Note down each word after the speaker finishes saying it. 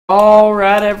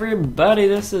Alright everybody,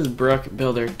 this is Brook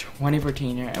Builder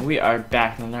 2014 here, and we are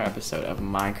back in another episode of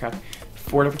Minecraft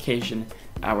Fortification,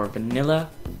 our vanilla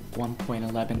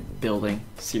 1.11 building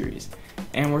series.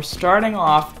 And we're starting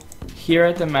off here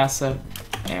at the mesa,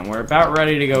 and we're about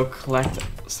ready to go collect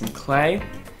some clay,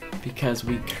 because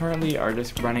we currently are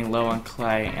just running low on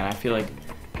clay, and I feel like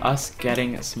us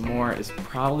getting some more is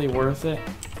probably worth it.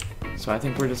 So I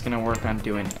think we're just going to work on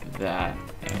doing that,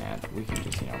 and we can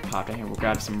just, pop in here. We'll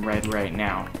grab some red right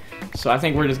now. So I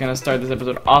think we're just going to start this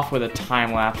episode off with a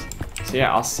time lapse. So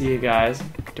yeah, I'll see you guys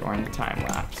during the time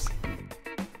lapse.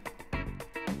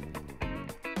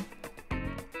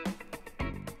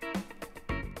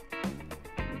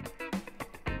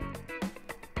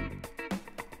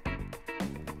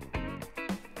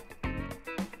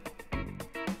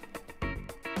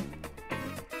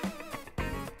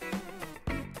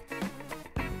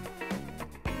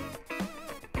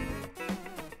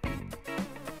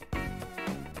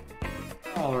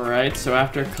 Alright, so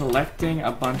after collecting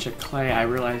a bunch of clay, I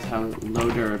realized how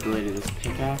low durability this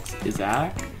pickaxe is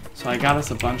at. So I got us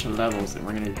a bunch of levels, and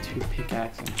we're going to do 2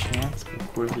 pickaxe enchants. But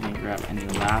of course we didn't grab any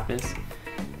lapis,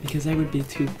 because they would be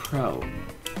too pro.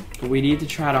 But we need to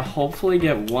try to hopefully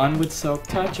get one with silk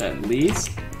touch at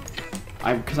least.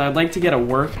 Because I'd like to get a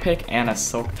work pick and a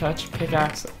silk touch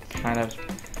pickaxe kind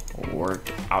of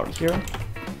work out here.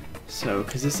 So,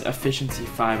 because this efficiency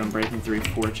 5 and breaking 3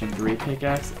 fortune 3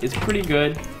 pickaxe is pretty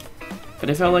good, but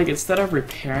I felt like instead of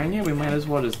repairing it, we might as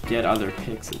well just get other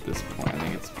picks at this point. I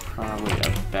think it's probably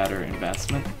a better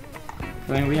investment. I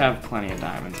think we have plenty of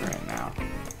diamonds right now.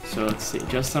 So let's see,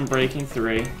 just some breaking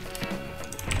 3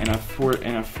 and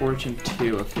a fortune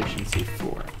 2 efficiency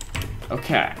 4.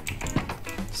 Okay,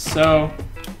 so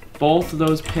both of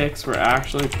those picks were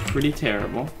actually pretty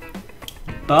terrible,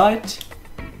 but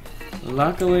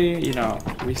luckily,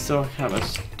 we still have a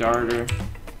starter,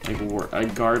 like a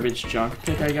garbage junk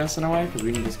pick, I guess, in a way, because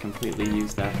we can just completely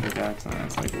use that pickaxe, and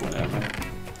that's like whatever.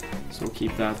 So we'll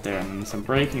keep that there, and then some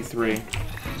breaking 3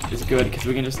 is good, because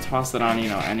we can just toss it on,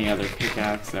 any other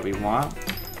pickaxe that we want.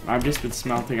 I've just been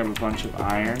smelting up a bunch of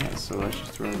iron, so let's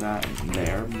just throw that in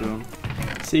there, boom.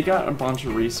 So you got a bunch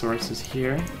of resources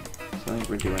here, so I think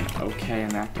we're doing okay in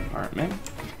that department.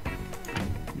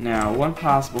 Now, one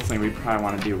possible thing we probably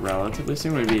want to do relatively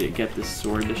soon would be to get this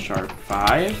sword to sharp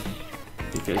 5,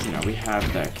 because, we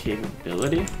have that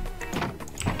capability.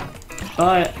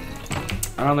 But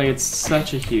I don't think it's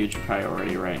such a huge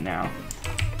priority right now,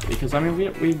 because,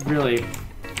 we really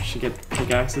should get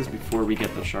pickaxes before we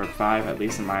get the sharp 5, at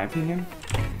least in my opinion.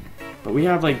 But we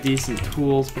have, decent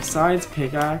tools besides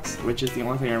pickaxe, which is the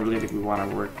only thing I really think we want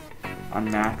to work on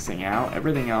maxing out.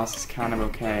 Everything else is kind of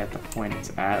okay at the point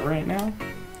it's at right now.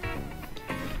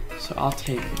 So I'll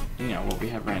take, what we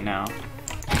have right now.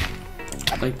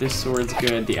 Like, this sword's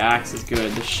good, the axe is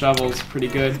good, the shovel's pretty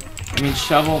good.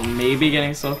 Shovel, maybe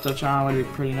getting silk touch on would be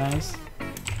pretty nice,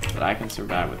 but I can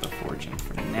survive with the fortune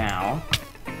for now.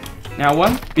 Now,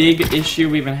 one big issue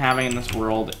we've been having in this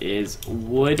world is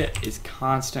wood is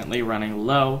constantly running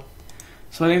low.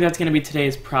 So I think that's going to be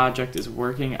today's project, is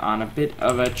working on a bit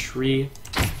of a tree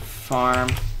farm.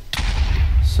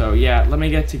 So yeah, let me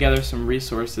get together some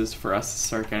resources for us to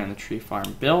start getting the tree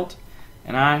farm built,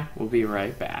 and I will be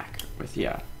right back with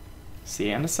ya. See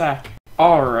you in a sec.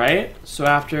 Alright, so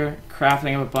after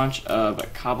crafting up a bunch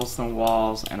of cobblestone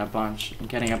walls and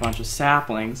getting a bunch of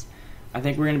saplings, I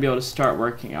think we're going to be able to start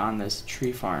working on this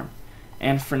tree farm.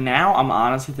 And for now, I'm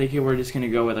honestly thinking we're just going to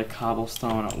go with a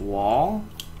cobblestone wall,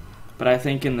 but I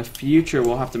think in the future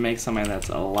we'll have to make something that's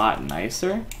a lot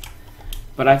nicer.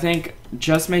 But I think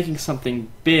just making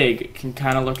something big can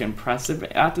kind of look impressive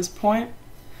at this point.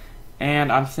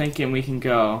 And I'm thinking we can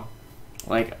go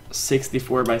like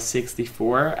 64 by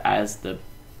 64 as the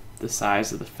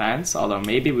size of the fence. Although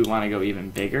maybe we want to go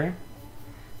even bigger.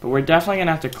 But we're definitely going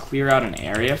to have to clear out an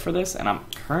area for this. And I'm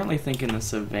currently thinking the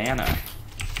savannah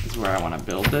is where I want to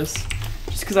build this.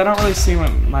 Just because I don't really see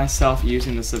myself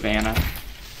using the savannah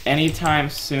anytime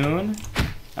soon.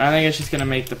 I think it's just going to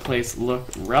make the place look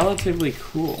relatively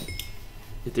cool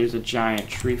if there's a giant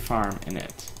tree farm in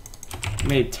it. I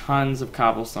made tons of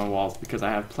cobblestone walls because I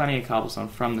have plenty of cobblestone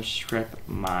from the strip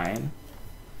mine.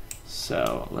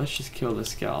 So let's just kill the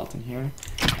skeleton here.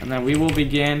 And then we will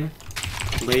begin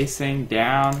placing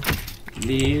down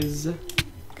these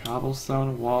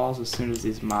cobblestone walls as soon as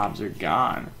these mobs are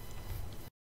gone.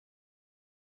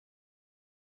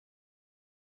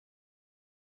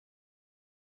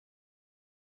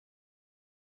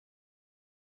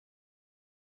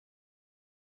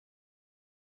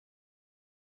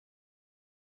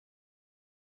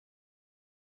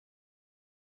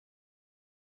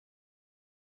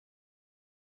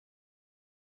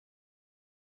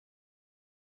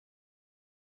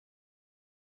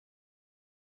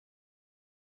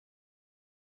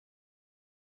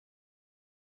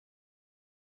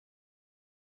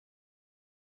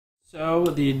 So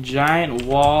the giant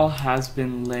wall has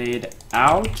been laid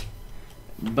out,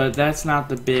 but that's not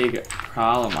the big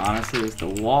problem, honestly, is the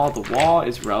wall. The wall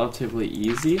is relatively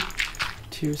easy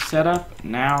to set up.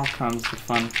 Now comes the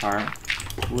fun part,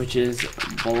 which is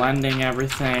blending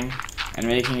everything and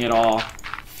making it all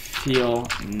feel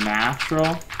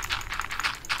natural,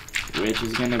 which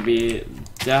is going to be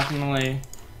definitely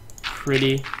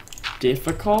pretty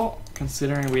difficult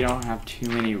considering we don't have too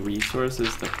many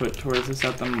resources to put towards this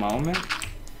at the moment.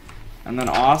 And then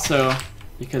also,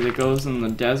 because it goes in the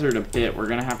desert a bit, we're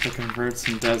going to have to convert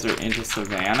some desert into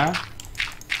savanna,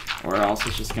 or else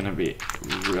it's just going to be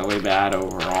really bad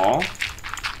overall.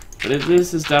 But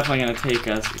this is definitely going to take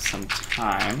us some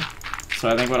time. So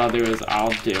I think what I'll do is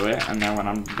I'll do it, and then when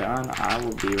I'm done, I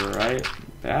will be right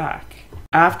back.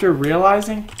 After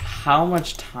realizing how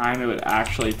much time it would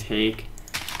actually take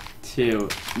to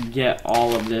get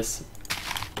all of this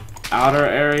outer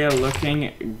area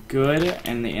looking good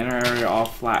and the inner area all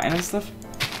flat and stuff,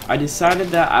 I decided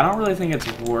that I don't really think it's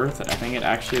worth it. I think it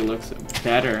actually looks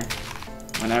better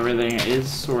when everything is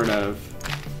sort of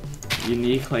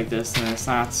unique like this and it's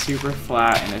not super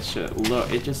flat and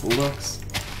it just looks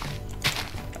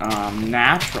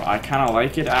natural. I kind of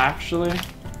like it actually.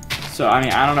 So I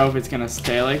mean, I don't know if it's gonna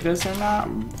stay like this or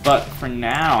not, but for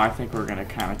now I think we're gonna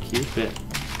kind of keep it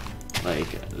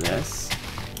like this.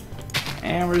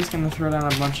 And we're just gonna throw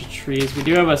down a bunch of trees. We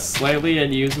do have a slightly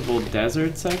unusable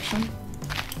desert section,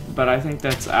 but I think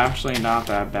that's actually not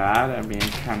that bad. I mean,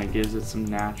 it kind of gives it some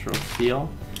natural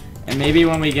feel. And maybe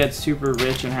when we get super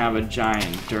rich and have a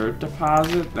giant dirt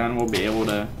deposit, then we'll be able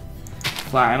to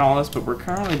flatten all this, but we're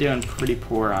currently doing pretty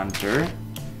poor on dirt.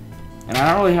 And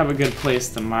I don't really have a good place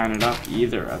to mine it up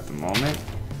either at the moment.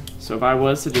 So if I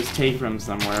was to just take from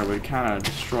somewhere, it would kind of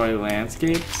destroy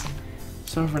landscapes.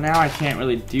 So for now, I can't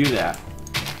really do that.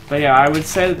 But yeah, I would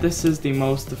say that this is the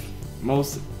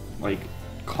most like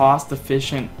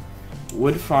cost-efficient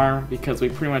wood farm because we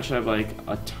pretty much have like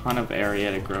a ton of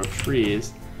area to grow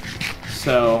trees.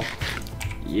 So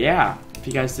yeah, if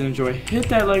you guys did enjoy, hit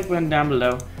that like button down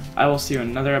below. I will see you in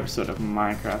another episode of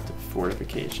Minecraft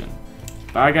Fortification.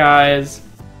 Bye guys!